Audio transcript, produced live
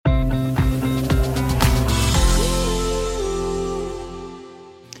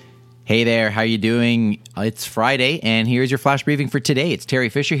Hey there, how you doing? It's Friday, and here's your flash briefing for today. It's Terry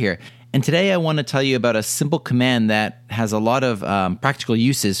Fisher here. And today I want to tell you about a simple command that has a lot of practical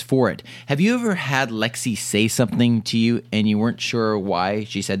uses for it. Have you ever had Lexi say something to you and you weren't sure why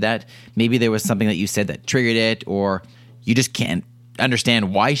she said that? Maybe there was something that you said that triggered it, or you just can't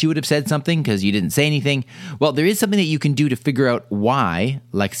understand why she would have said something because you didn't say anything. Well, there is something that you can do to figure out why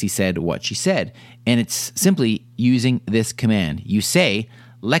Lexi said what she said, and it's simply using this command. You say,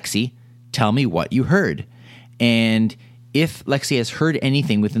 Lexi, tell me what you heard. And if Lexi has heard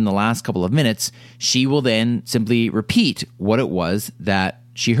anything within the last couple of minutes, she will then simply repeat what it was that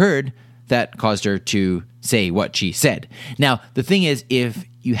she heard that caused her to say what she said. Now, the thing is, if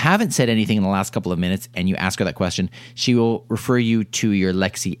you haven't said anything in the last couple of minutes and you ask her that question, she will refer you to your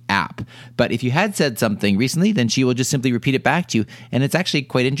Lexi app. But if you had said something recently, then she will just simply repeat it back to you. And it's actually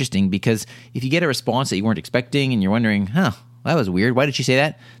quite interesting because if you get a response that you weren't expecting and you're wondering, that was weird, why did she say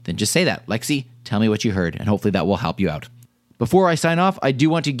that? Then just say that. Lexi, tell me what you heard, and hopefully that will help you out. Before I sign off, I do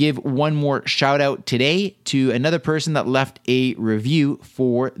want to give one more shout out today to another person that left a review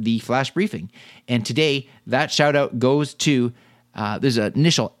for the flash briefing. And today, that shout out goes to, there's an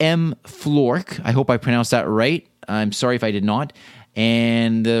initial M. Flork. I hope I pronounced that right. I'm sorry if I did not.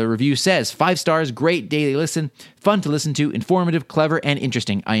 And the review says, 5 stars, great daily listen, fun to listen to, informative, clever, and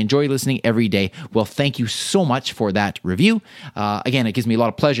interesting. I enjoy listening every day. Well, thank you so much for that review. Again, it gives me a lot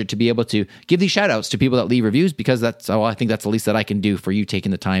of pleasure to be able to give these shout outs to people that leave reviews because I think that's the least that I can do for you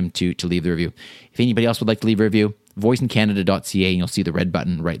taking the time to leave the review. If anybody else would like to leave a review, voiceincanada.ca, and you'll see the red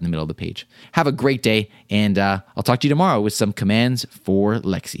button right in the middle of the page. Have a great day, and I'll talk to you tomorrow with some commands for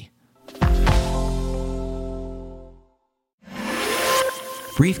Lexi.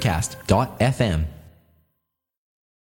 Briefcast.fm